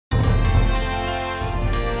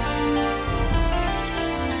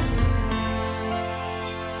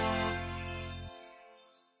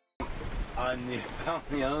I'm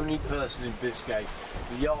apparently the only person in Biscay.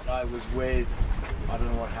 The yacht I was with, I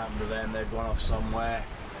don't know what happened to them, they'd gone off somewhere.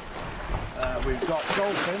 We've got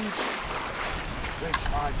dolphins,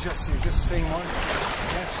 which you've just seen one.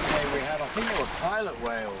 Yesterday we had, I think they were pilot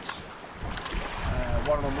whales.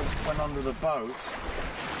 One of them went under the boat.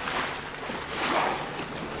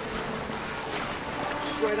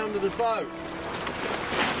 Straight under the boat.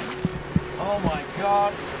 Oh my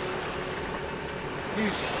God.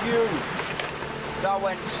 He's huge. That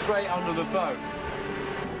went straight under the boat.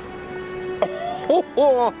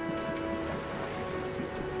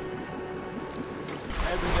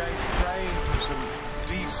 Every day praying for some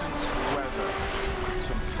decent weather,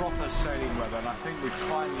 some proper sailing weather, and I think we've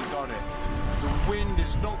finally got it. The wind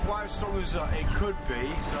is not quite as strong as it could be,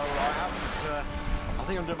 so I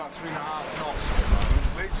think I'm doing about 3.5 knots at the moment,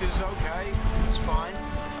 which is okay, it's fine.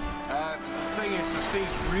 The thing is, the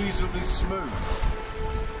sea's reasonably smooth.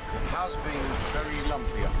 It has been very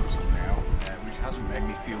lumpy up until now, which hasn't made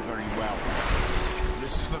me feel very well.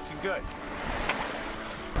 This is looking good.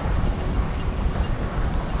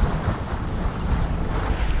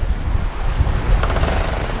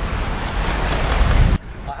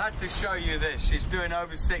 I had to show you this. She's doing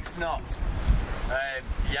over 6 knots.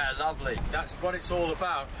 Yeah, lovely. That's what it's all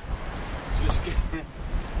about. Just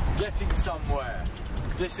getting somewhere.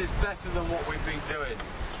 This is better than what we've been doing.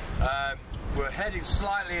 We're heading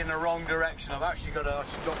slightly in the wrong direction. I've actually got to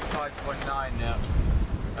drop 5.9 now.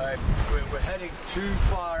 We're heading too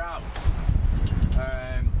far out.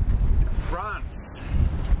 France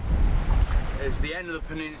is the end of the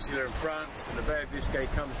peninsula in France, and the Bay of Biscay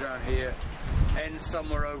comes around here, ends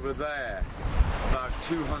somewhere over there, about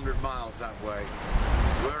 200 miles that way.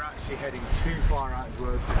 We're actually heading too far out to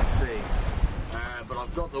open the sea. But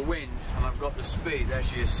I've got the wind and I've got the speed.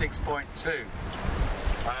 Actually, is 6.2.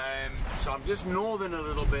 So I'm just northern a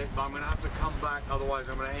little bit, but I'm going to have to come back, otherwise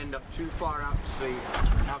I'm going to end up too far out to sea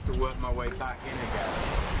and have to work my way back in again.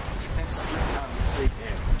 Just slip down the seat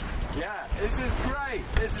here. Yeah, this is great.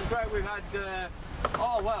 This is great. We've had,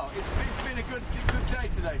 oh well, it's been a good day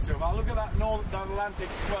today so far. Look at that Atlantic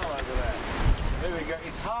swell over there. There we go.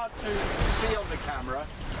 It's hard to see on the camera.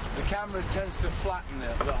 The camera tends to flatten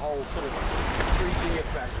the whole sort of 3D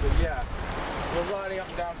effect, but yeah, we're riding up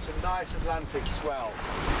and down some nice Atlantic swell.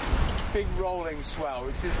 Big rolling swell,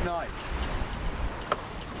 which is nice.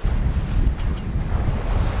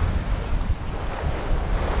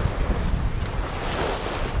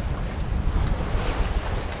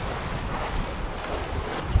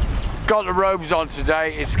 Got the robes on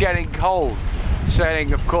today. It's getting cold.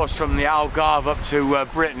 Sailing, of course, from the Algarve up to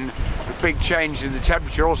Britain. A big change in the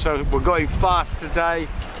temperature. Also, we're going fast today,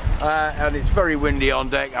 and it's very windy on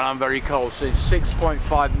deck, and I'm very cold. So it's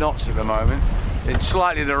 6.5 knots at the moment. It's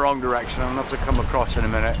slightly the wrong direction. I'm going to have to come across in a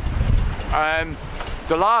minute.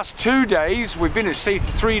 The last 2 days, we've been at sea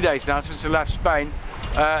for 3 days now since we left Spain.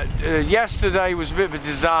 Yesterday was a bit of a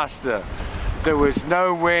disaster. There was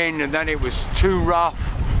no wind, and then it was too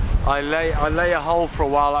rough. I lay a hole for a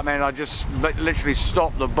while. I mean, I just literally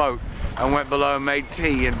stopped the boat and went below and made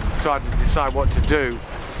tea and tried to decide what to do.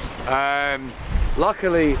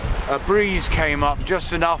 Luckily, a breeze came up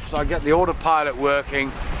just enough so I get the autopilot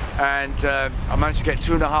working, and I managed to get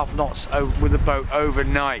 2.5 knots with the boat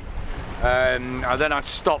overnight. And then I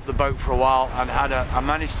stopped the boat for a while and I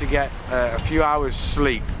managed to get a few hours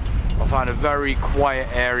sleep. I found a very quiet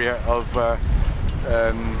area of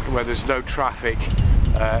where there's no traffic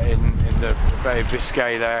in the Bay of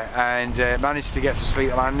Biscay there, and managed to get some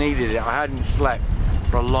sleep, and I needed it. I hadn't slept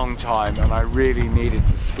for a long time and I really needed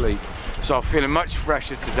to sleep. So I'm feeling much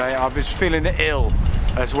fresher today. I've been feeling ill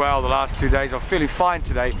as well the last 2 days. I'm feeling fine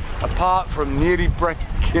today, apart from nearly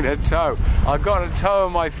breaking a toe. I got a toe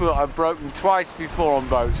on my foot. I've broken twice before on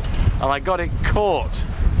boats, and I got it caught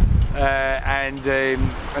and a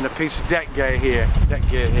piece of deck gear here.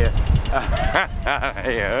 It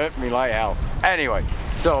hurt me like hell. Anyway,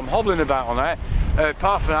 so I'm hobbling about on that.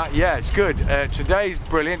 Apart from that, yeah, it's good. Today's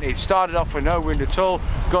brilliant. It started off with no wind at all.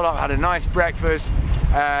 Got up, had a nice breakfast.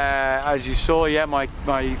 As you saw, yeah, my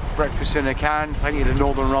breakfast in a can. Thank you to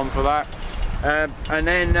Northern Rum for that. And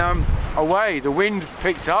then away, the wind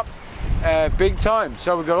picked up big time.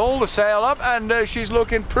 So we've got all the sail up, and she's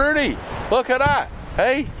looking pretty. Look at that.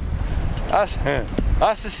 Hey,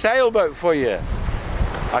 that's a sailboat for you.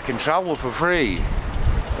 I can travel for free.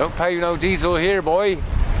 Don't pay no diesel here, boy.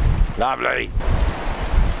 Lovely.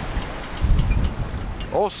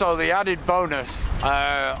 Also, the added bonus,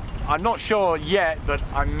 I'm not sure yet, but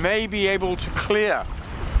I may be able to clear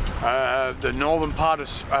the northern part of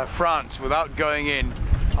France without going in.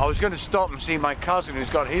 I was going to stop and see my cousin who's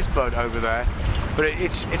got his boat over there, but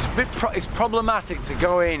it's problematic to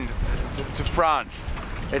go in to France.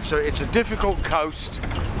 It's a difficult coast.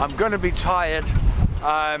 I'm going to be tired.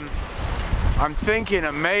 I'm thinking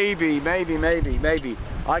that maybe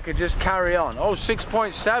I could just carry on. Oh,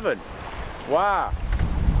 6.7. Wow.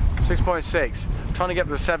 6.6. I'm trying to get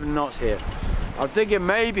the 7 knots here. I'm thinking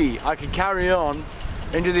maybe I could carry on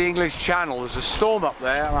into the English Channel. There's a storm up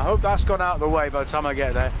there, and I hope that's gone out of the way by the time I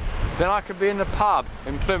get there. Then I could be in the pub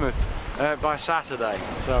in Plymouth by Saturday.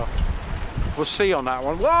 So we'll see on that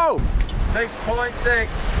one. Whoa!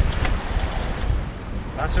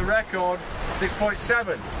 6.6. That's a record.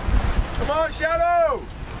 6.7. Come on, Shadow!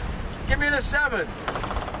 Give me the 7.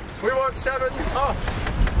 We want 7 knots.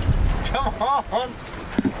 Come on!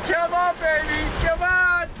 Come on, baby! Come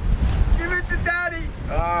on! Give it to Daddy!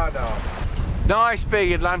 Ah, no. Nice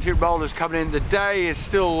big Atlantic rollers coming in. The day is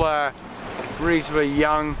still reasonably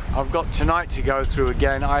young. I've got tonight to go through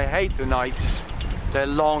again. I hate the nights. They're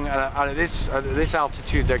long, and at this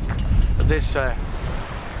altitude, at this part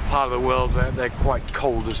of the world, they're quite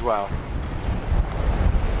cold as well.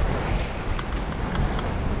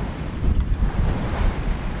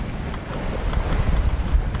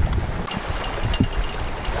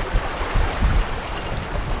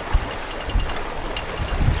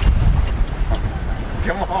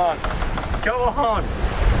 Come on, come on.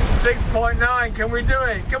 6.9, can we do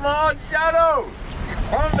it? Come on, Shadow.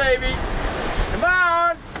 Come on, baby. Come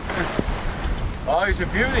on. Oh, he's a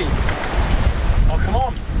beauty. Oh, come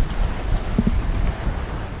on.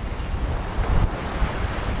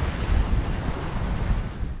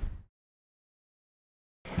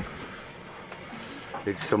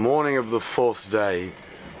 It's the morning of the 4th day.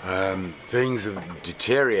 Things have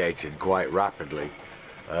deteriorated quite rapidly.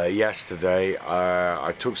 Yesterday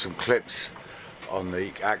I took some clips on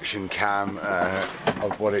the action cam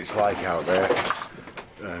of what it's like out there.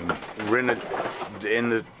 We're in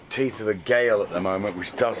the teeth of a gale at the moment,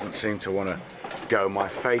 which doesn't seem to want to go. My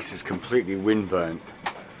face is completely windburnt.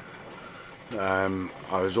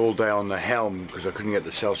 I was all day on the helm because I couldn't get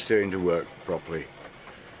the self-steering to work properly.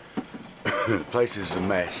 The place is a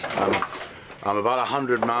mess. I'm about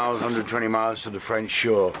 100 miles, 120 miles to the French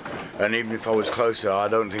shore, and even if I was closer, I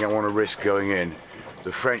don't think I want to risk going in.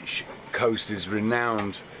 The French coast is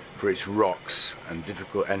renowned for its rocks and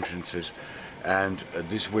difficult entrances, and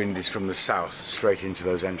this wind is from the south, straight into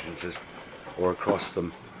those entrances, or across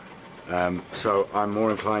them. So I'm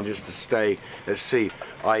more inclined just to stay at sea.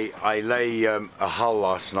 I lay a hull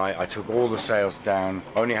last night. I took all the sails down,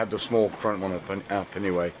 only had the small front one up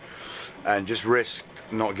anyway, and just risked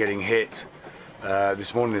not getting hit.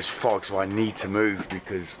 This morning there's fog, so I need to move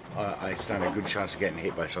because I stand a good chance of getting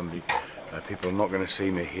hit by somebody. People are not going to see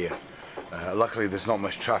me here. Luckily there's not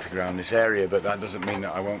much traffic around this area, but that doesn't mean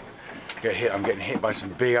that I won't get hit. I'm getting hit by some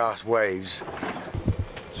big ass waves.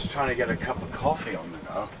 Just trying to get a cup of coffee on the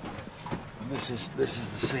go. This is the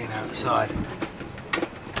scene outside.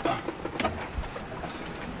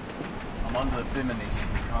 I'm under the bimini, so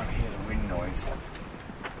you can't hear the wind noise.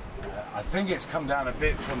 I think it's come down a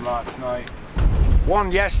bit from last night.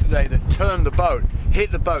 One yesterday that turned the boat,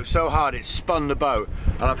 hit the boat so hard it spun the boat,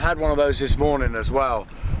 and I've had one of those this morning as well.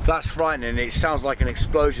 That's frightening. It sounds like an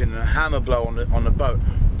explosion and a hammer blow on the boat.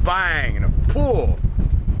 Bang and a pour.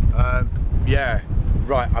 Yeah,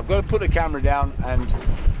 right. I've got to put the camera down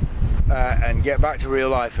and get back to real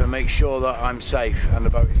life and make sure that I'm safe and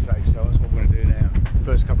the boat is safe. So that's what we're going to do now.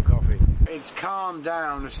 First cup of coffee. It's calmed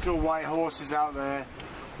down. There's still white horses out there.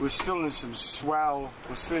 We're still in some swell.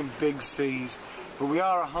 We're still in big seas. But we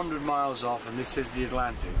are 100 miles off, and this is the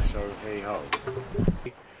Atlantic, so hey ho.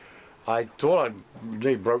 I thought I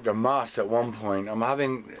really broke the mast at one point. I'm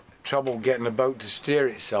having trouble getting the boat to steer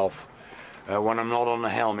itself when I'm not on the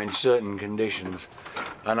helm in certain conditions.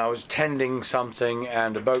 And I was tending something,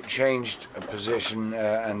 and the boat changed position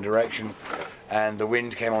and direction, and the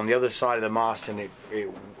wind came on the other side of the mast, and it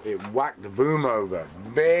whacked the boom over,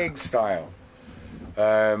 big style.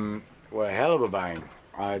 Well, a hell of a bang.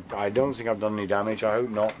 I don't think I've done any damage. I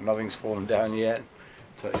hope not. Nothing's fallen down yet.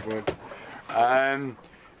 Touch wood.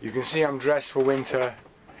 You can see I'm dressed for winter.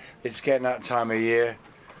 It's getting that time of year.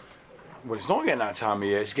 Well, it's not getting that time of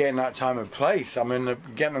year. It's getting that time of place. I'm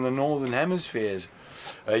getting in the northern hemispheres.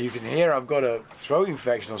 You can hear I've got a throat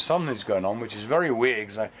infection or something's going on, which is very weird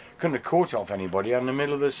because I couldn't have caught off anybody. I'm in the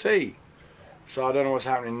middle of the sea, so I don't know what's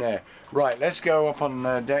happening there. Right, let's go up on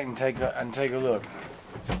deck and take a look.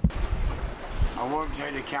 I won't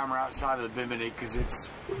take the camera outside of the bimini because it's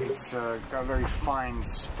got a very fine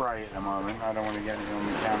spray at the moment. I don't want to get anything on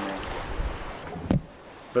the camera.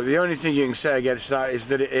 But the only thing you can say against that is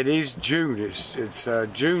that it is June. It's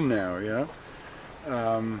June now, you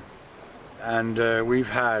know. and we've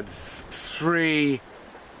had 3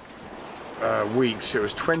 weeks. It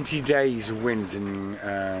was 20 days of wind in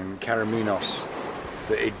Caraminos,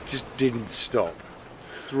 but it just didn't stop.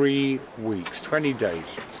 3 weeks, 20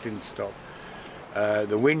 days, didn't stop.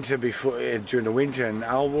 The winter before, during the winter in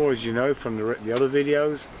Alvor, as you know from the other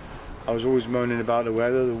videos, I was always moaning about the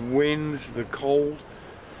weather, the winds, the cold.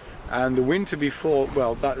 And the winter before,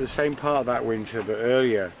 well, the same part of that winter, but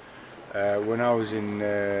earlier, when I was in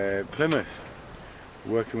Plymouth,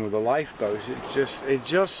 working with the lifeboats, it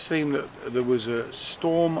just seemed that there was a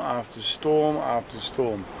storm after storm after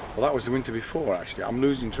storm. Well, that was the winter before, actually. I'm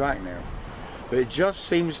losing track now. But it just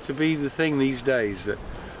seems to be the thing these days, that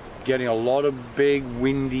getting a lot of big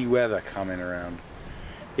windy weather coming around.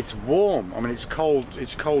 It's warm. I mean, it's cold.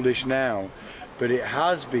 It's coldish now, but it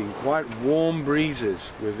has been quite warm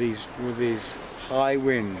breezes with these high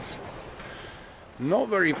winds. Not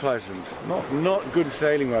very pleasant. Not good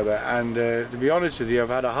sailing weather. And to be honest with you, I've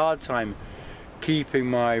had a hard time keeping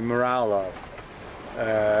my morale up.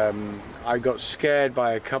 I got scared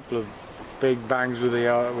by a couple of big bangs with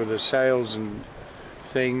the sails and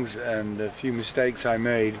things, and a few mistakes I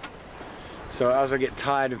made. So as I get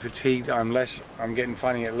tired and fatigued, I'm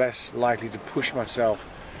finding it less likely to push myself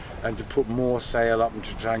and to put more sail up and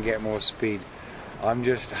to try and get more speed. I'm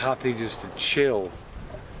just happy just to chill,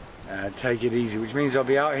 take it easy, which means I'll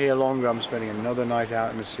be out here longer. I'm spending another night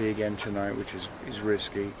out in the sea again tonight, which is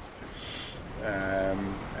risky.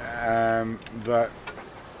 But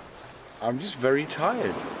I'm just very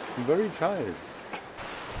tired. I'm very tired.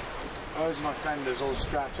 Those are my fenders all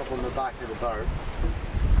strapped up on the back of the boat,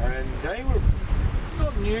 and they were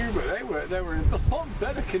not new, but they were in a lot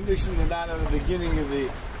better condition than that at the beginning of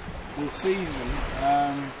the season.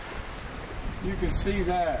 You can see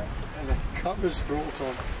there, the covers brought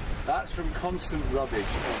on. That's from constant rubbish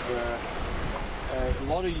of a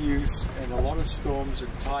lot of use and a lot of storms,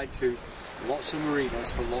 and tied to lots of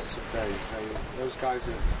marinas for lots of days. So those guys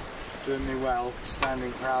are doing me well.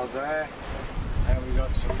 Standing proud there. And we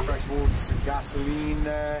got some fresh water, some gasoline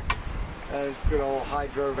there. There's good old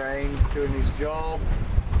hydro vane doing his job.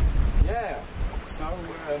 Yeah. So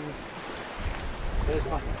there's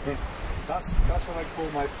my. That's what I call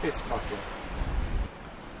my piss bucket.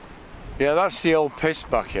 Yeah, that's the old piss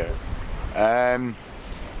bucket.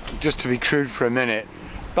 Just to be crude for a minute,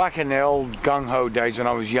 back in the old gung-ho days when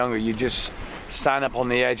I was younger, you just stand up on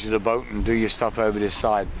the edge of the boat and do your stuff over this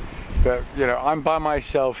side. But you know, I'm by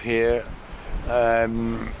myself here.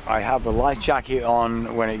 I have a life jacket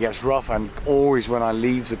on when it gets rough, and always when I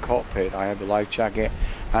leave the cockpit I have a life jacket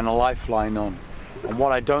and a lifeline on. And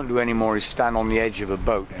what I don't do anymore is stand on the edge of a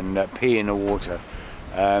boat and pee in the water.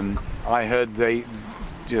 I heard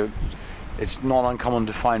it's not uncommon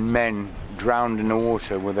to find men drowned in the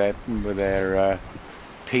water with their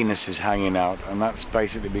penises hanging out, and that's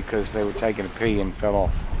basically because they were taking a pee and fell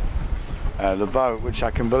off the boat, which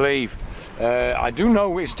I can believe. I do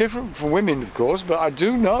know it's different for women, of course, but I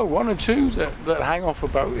do know 1 or 2 that hang off a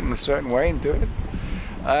boat in a certain way and do it.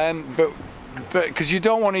 But because you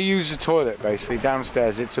don't want to use the toilet basically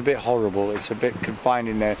downstairs, it's a bit horrible. It's a bit confined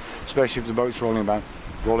in there, especially if the boat's rolling about.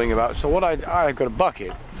 So what I've got a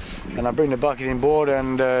bucket, and I bring the bucket in board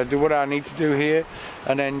and do what I need to do here,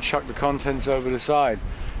 and then chuck the contents over the side.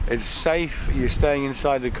 It's safe. You're staying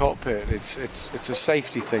inside the cockpit. It's a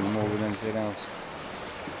safety thing more than anything else.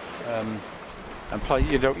 And plus,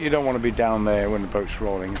 you don't want to be down there when the boat's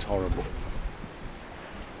rolling. It's horrible.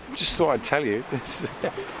 Just thought I'd tell you, this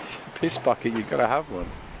piss bucket, you've got to have one.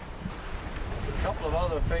 A couple of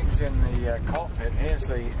other things in the cockpit. Here's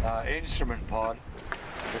the instrument pod.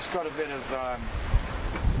 It's got a bit of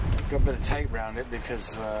tape around it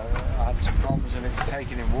because I had some problems and it was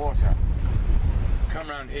taking in water. Come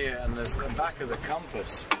around here and there's the back of the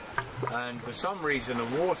compass, and for some reason the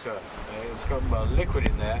water, it's got liquid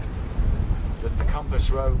in there that the compass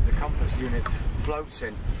unit floats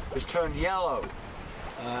in, has turned yellow.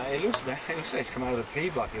 It looks like it's come out of the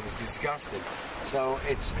pee bucket. It's disgusting. So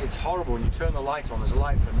it's horrible. When you turn the light on, there's a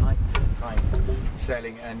light for night time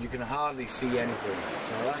sailing, and you can hardly see anything.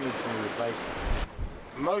 So that needs to be replaced.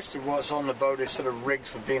 Most of what's on the boat is sort of rigged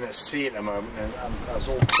for being at sea at the moment, and that's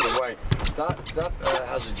all put away. That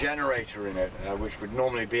has a generator in it, which would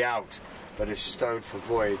normally be out, but is stowed for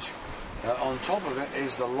voyage. On top of it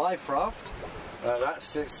is the life raft. That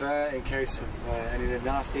sits there in case of anything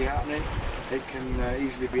nasty happening. It can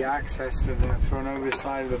easily be accessed and thrown over the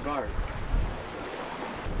side of the boat.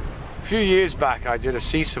 A few years back I did a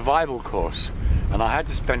sea survival course, and I had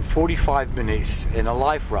to spend 45 minutes in a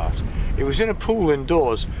life raft. It was in a pool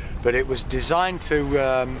indoors, but it was designed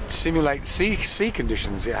to simulate sea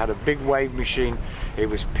conditions. It had a big wave machine, it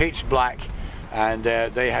was pitch black, and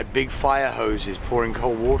they had big fire hoses pouring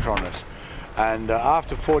cold water on us. And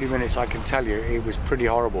after 40 minutes, I can tell you, it was pretty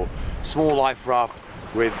horrible. Small life raft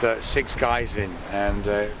with 6 guys in, and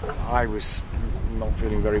I was not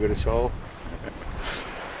feeling very good at all.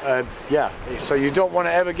 Yeah, so you don't want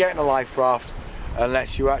to ever get in a life raft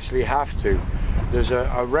unless you actually have to. There's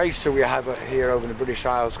a race that we have here over in the British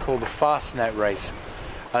Isles called the Fastnet race,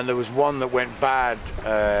 and there was one that went bad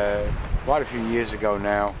quite a few years ago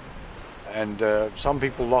now, and some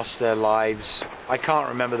people lost their lives. I can't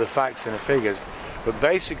remember the facts and the figures, but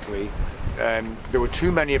basically there were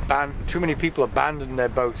too many people abandoned their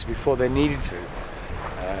boats before they needed to,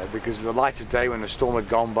 because of the light of day when the storm had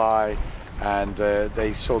gone by, and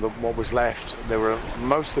they saw that what was left,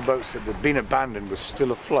 most of the boats that had been abandoned were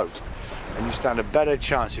still afloat, and you stand a better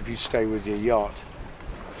chance if you stay with your yacht.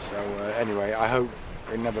 So anyway, I hope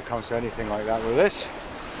it never comes to anything like that with this.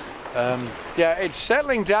 Yeah, it's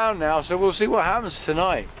settling down now, so we'll see what happens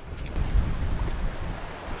tonight.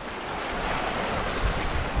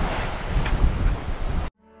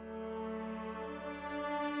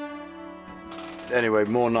 Anyway,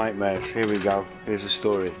 more nightmares. Here we go. Here's the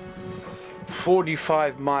story.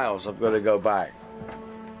 45 miles I've got to go back.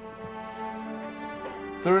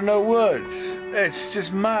 There are no words. It's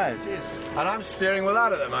just mad. And I'm steering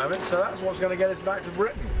without at the moment, so that's what's going to get us back to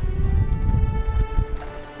Britain.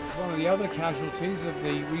 One of the other casualties of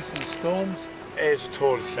the recent storms is a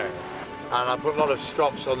tall sail, and I put a lot of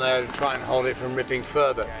strops on there to try and hold it from ripping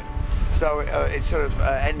further. So it's sort of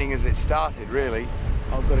ending as it started, really.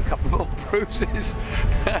 I've got a couple more bruises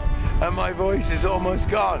and my voice is almost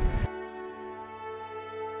gone.